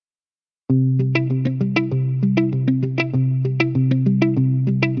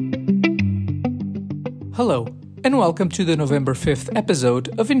Hello, and welcome to the November 5th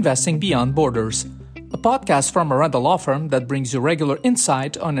episode of Investing Beyond Borders, a podcast from Miranda Law Firm that brings you regular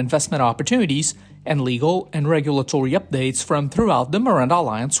insight on investment opportunities and legal and regulatory updates from throughout the Miranda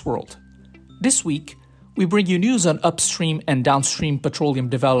Alliance world. This week, we bring you news on upstream and downstream petroleum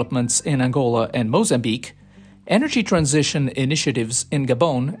developments in Angola and Mozambique, energy transition initiatives in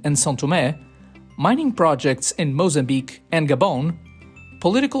Gabon and São Tomé, mining projects in Mozambique and Gabon,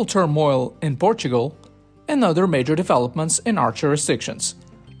 political turmoil in Portugal, and other major developments in our jurisdictions.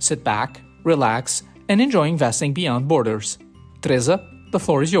 Sit back, relax, and enjoy investing beyond borders. Teresa, the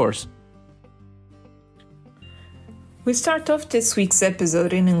floor is yours. We start off this week's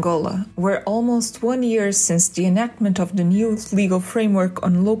episode in Angola, where almost 1 year since the enactment of the new legal framework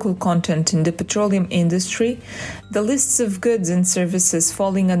on local content in the petroleum industry, the lists of goods and services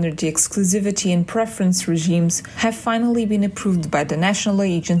falling under the exclusivity and preference regimes have finally been approved by the National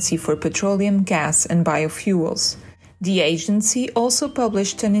Agency for Petroleum, Gas and Biofuels. The agency also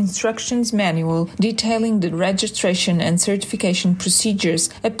published an instructions manual detailing the registration and certification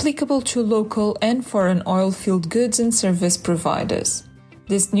procedures applicable to local and foreign oil field goods and service providers.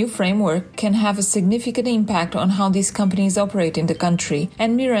 This new framework can have a significant impact on how these companies operate in the country,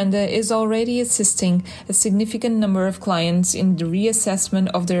 and Miranda is already assisting a significant number of clients in the reassessment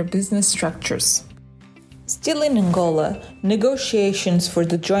of their business structures. Still in Angola, negotiations for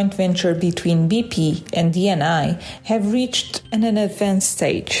the joint venture between BP and DNI have reached an advanced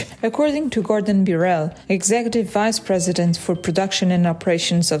stage. According to Gordon Birrell, Executive Vice President for Production and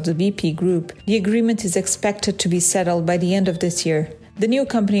Operations of the BP Group, the agreement is expected to be settled by the end of this year. The new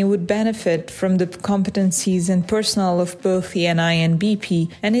company would benefit from the competencies and personnel of both ENI and BP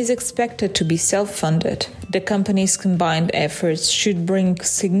and is expected to be self-funded. The company's combined efforts should bring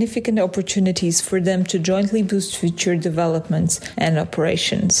significant opportunities for them to jointly boost future developments and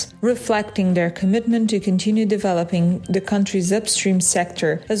operations, reflecting their commitment to continue developing the country's upstream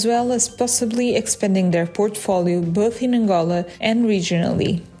sector, as well as possibly expanding their portfolio both in Angola and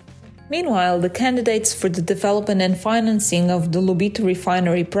regionally. Meanwhile, the candidates for the development and financing of the Lobito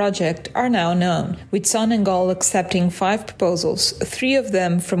refinery project are now known, with Sonangol accepting 5 proposals, 3 of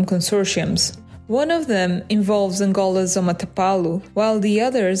them from consortiums. One of them involves Angola's Omatapalo, while the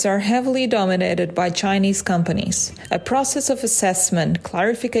others are heavily dominated by Chinese companies. A process of assessment,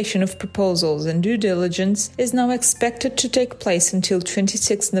 clarification of proposals, and due diligence is now expected to take place until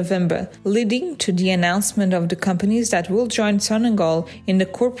 26 November, leading to the announcement of the companies that will join Sonangol in the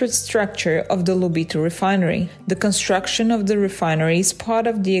corporate structure of the Lobito refinery. The construction of the refinery is part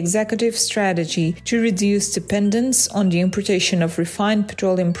of the executive strategy to reduce dependence on the importation of refined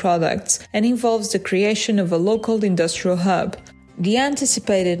petroleum products and involves the creation of a local industrial hub. The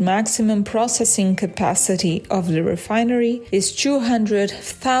anticipated maximum processing capacity of the refinery is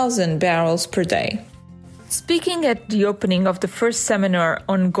 200,000 barrels per day. Speaking at the opening of the first seminar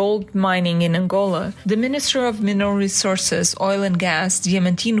on gold mining in Angola, the Minister of Mineral Resources, Oil and Gas,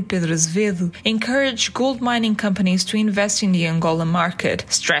 Diamantino Pedro Azevedo, encouraged gold mining companies to invest in the Angola market,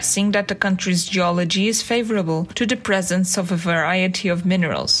 stressing that the country's geology is favorable to the presence of a variety of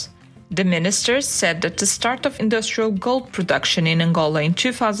minerals. The minister said that the start of industrial gold production in Angola in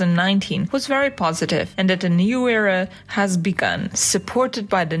 2019 was very positive and that a new era has begun, supported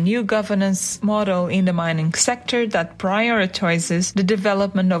by the new governance model in the mining sector that prioritizes the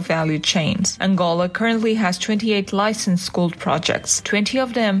development of value chains. Angola currently has 28 licensed gold projects, 20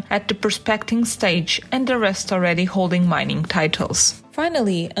 of them at the prospecting stage and the rest already holding mining titles.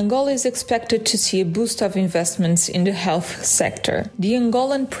 Finally, Angola is expected to see a boost of investments in the health sector. The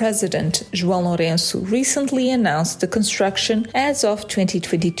Angolan president, João Lourenço, recently announced the construction, as of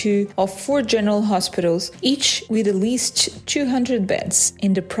 2022, of 4 general hospitals, each with at least 200 beds,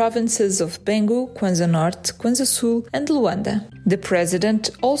 in the provinces of Bengu, Kwanza Norte, Kwanza Sul, and Luanda. The president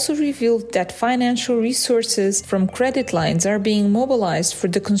also revealed that financial resources from credit lines are being mobilized for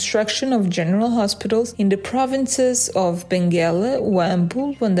the construction of general hospitals in the provinces of Benguela,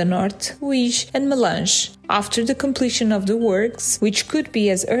 Huambo, Luanda Norte, Uís, and Melange. After the completion of the works, which could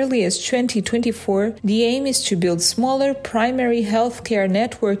be as early as 2024, the aim is to build smaller primary healthcare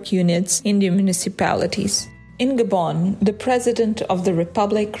network units in the municipalities. In Gabon, the President of the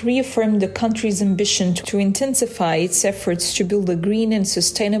Republic reaffirmed the country's ambition to intensify its efforts to build a green and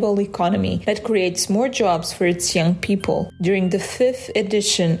sustainable economy that creates more jobs for its young people. During the 5th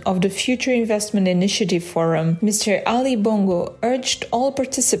edition of the Future Investment Initiative Forum, Mr. Ali Bongo urged all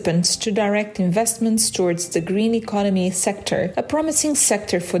participants to direct investments towards the green economy sector, a promising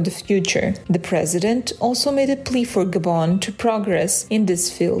sector for the future. The President also made a plea for Gabon to progress in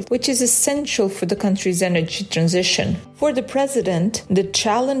this field, which is essential for the country's energy transition. For the president, the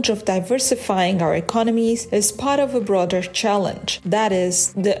challenge of diversifying our economies is part of a broader challenge. That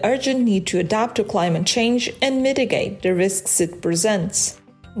is, the urgent need to adapt to climate change and mitigate the risks it presents.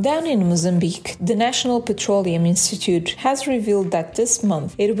 Down in Mozambique, the National Petroleum Institute has revealed that this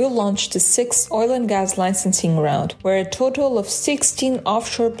month it will launch the 6th oil and gas licensing round, where a total of 16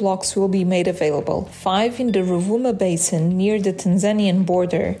 offshore blocks will be made available, 5 in the Rovuma Basin near the Tanzanian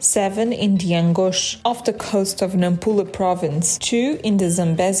border, 7 in the Angoche off the coast of Nampula province, 2 in the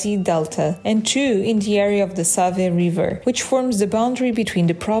Zambezi Delta, and 2 in the area of the Save River, which forms the boundary between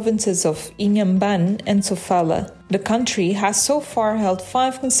the provinces of Inhambane and Sofala. The country has so far held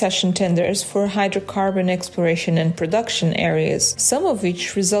 5 concession tenders for hydrocarbon exploration and production areas, some of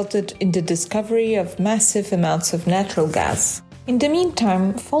which resulted in the discovery of massive amounts of natural gas. In the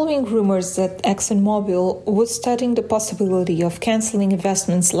meantime, following rumors that ExxonMobil was studying the possibility of cancelling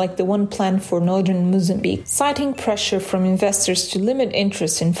investments like the one planned for northern Mozambique, citing pressure from investors to limit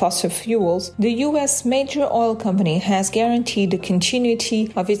interest in fossil fuels, the U.S. major oil company has guaranteed the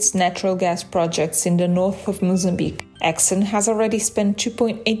continuity of its natural gas projects in the north of Mozambique. Exxon has already spent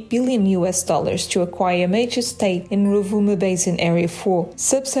 $2.8 billion to acquire a major stake in Rovuma Basin Area 4,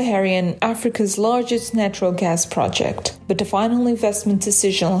 Sub-Saharan Africa's largest natural gas project. But the final investment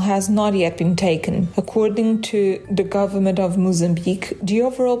decision has not yet been taken. According to the government of Mozambique, the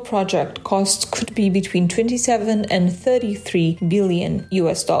overall project cost could be between 27 and 33 billion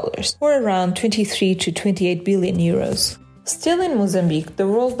or around 23 to 28 billion euros. Still in Mozambique, the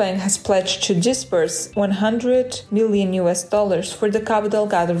World Bank has pledged to disburse $100 million for the Cabo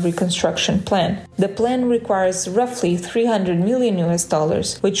Delgado reconstruction plan. The plan requires roughly $300 million,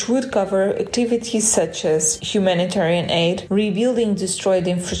 which would cover activities such as humanitarian aid, rebuilding destroyed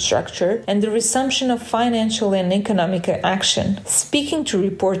infrastructure, and the resumption of financial and economic action. Speaking to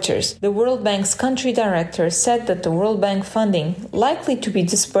reporters, the World Bank's country director said that the World Bank funding, likely to be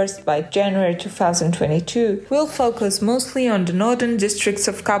disbursed by January 2022, will focus mostly on the northern districts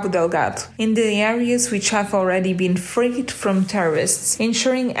of Cabo Delgado, in the areas which have already been freed from terrorists,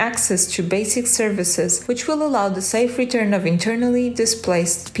 ensuring access to basic services which will allow the safe return of internally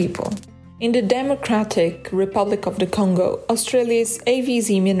displaced people. In the Democratic Republic of the Congo, Australia's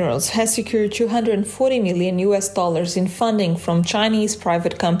AVZ Minerals has secured $240 million in funding from Chinese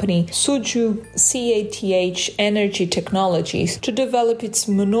private company Suju CATH Energy Technologies to develop its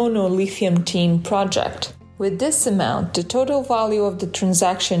Monono lithium tin project. With this amount, the total value of the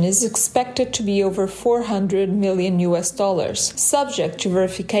transaction is expected to be over $400 million, subject to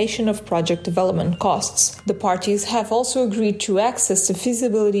verification of project development costs. The parties have also agreed to access the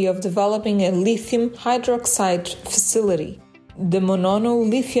feasibility of developing a lithium hydroxide facility. The Monono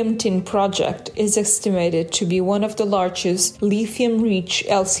lithium tin project is estimated to be one of the largest lithium-rich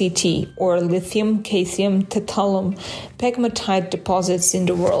LCT, or lithium cathium tantalum pegmatite deposits in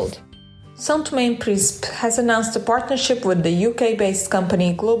the world. São Tomé and Príncipe has announced a partnership with the UK-based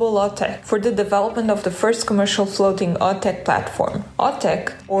company Global Ottech for the development of the first commercial floating Ottech platform.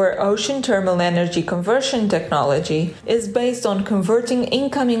 Ottech, or Ocean Thermal Energy Conversion Technology, is based on converting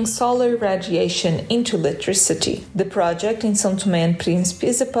incoming solar radiation into electricity. The project in São Tomé and Príncipe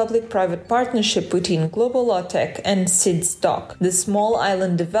is a public-private partnership between Global Ottech and SIDSDOC, the Small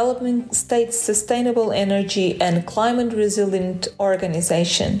Island Development States Sustainable Energy and Climate Resilient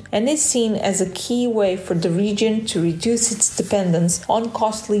Organization, and is seen as a key way for the region to reduce its dependence on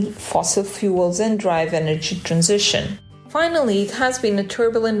costly fossil fuels and drive energy transition. Finally, it has been a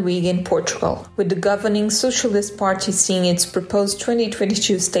turbulent week in Portugal, with the governing Socialist Party seeing its proposed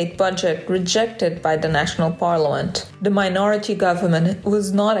 2022 state budget rejected by the National Parliament. The minority government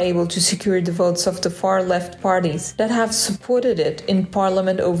was not able to secure the votes of the far-left parties that have supported it in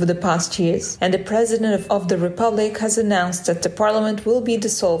Parliament over the past years, and the President of the Republic has announced that the Parliament will be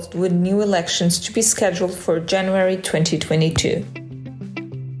dissolved with new elections to be scheduled for January 2022.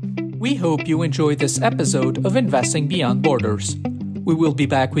 We hope you enjoyed this episode of Investing Beyond Borders. We will be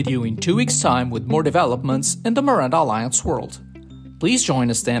back with you in 2 weeks' time with more developments in the Miranda Alliance world. Please join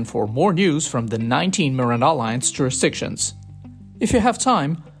us then for more news from the 19 Miranda Alliance jurisdictions. If you have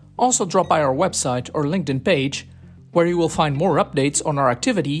time, also drop by our website or LinkedIn page, where you will find more updates on our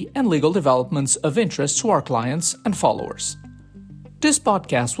activity and legal developments of interest to our clients and followers. This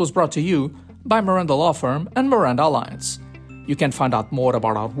podcast was brought to you by Miranda Law Firm and Miranda Alliance. You can find out more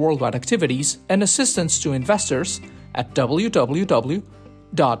about our worldwide activities and assistance to investors at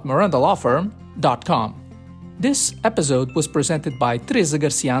www.mirandalawfirm.com. This episode was presented by Teresa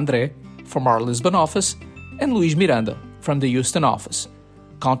Garcia André from our Lisbon office and Luis Miranda from the Houston office.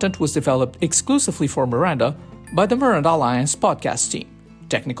 Content was developed exclusively for Miranda by the Miranda Alliance podcast team.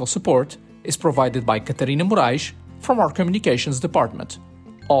 Technical support is provided by Catarina Moraes from our communications department.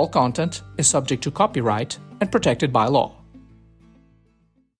 All content is subject to copyright and protected by law.